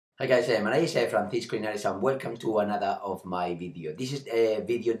Hi guys, my name is Francisco Linares and welcome to another of my video. This is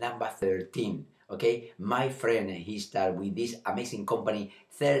video number 13, okay? My friend, he started with this amazing company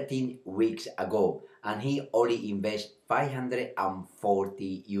 13 weeks ago and he only invests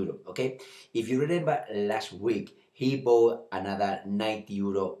 540 euro, okay? If you remember last week, he bought another 90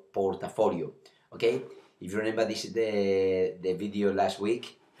 euro portfolio, okay? If you remember, this is the video last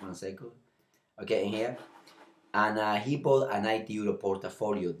week. One second. Okay, in here and he bought a 90 euro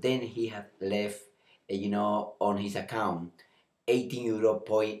portfolio. Then he had left, on his account 18 euro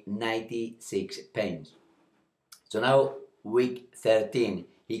point 96 pence. So now week 13,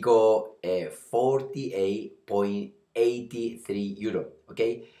 he got 48.83 euro.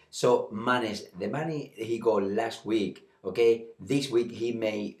 Okay, so manage the money he got last week. Okay, this week he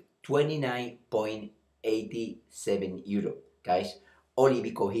made 29.87 euro, guys, only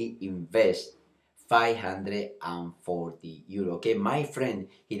because he invests 540 euro. Okay, my friend,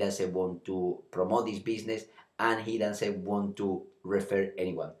 he doesn't want to promote this business and he doesn't want to refer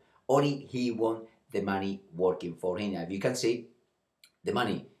anyone. Only he want the money working for him. As you can see, the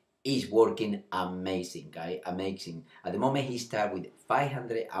money is working amazing, guys, amazing. At the moment, he started with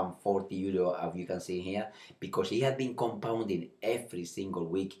 540 euro, as you can see here, because he had been compounding every single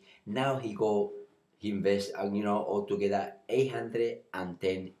week. Now he invests, altogether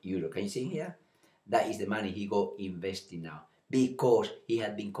 810 euro. Can you see here? That is the money he go investing now because he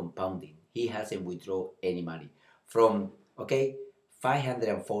had been compounding. He hasn't withdrawn any money from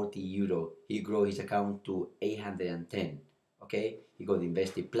 540 euro. He grow his account to 810. Okay, he got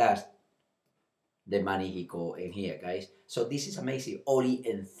invested plus the money he got in here, guys. So this is amazing, only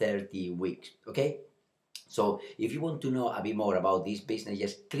in 30 weeks. Okay. So if you want to know a bit more about this business,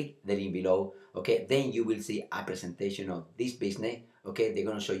 just click the link below. Okay, then you will see a presentation of this business. Okay, they're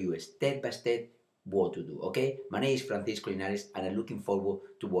gonna show you step by step what to do. Okay, my name is Francisco Linares and I'm looking forward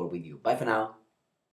to work with you. Bye for now.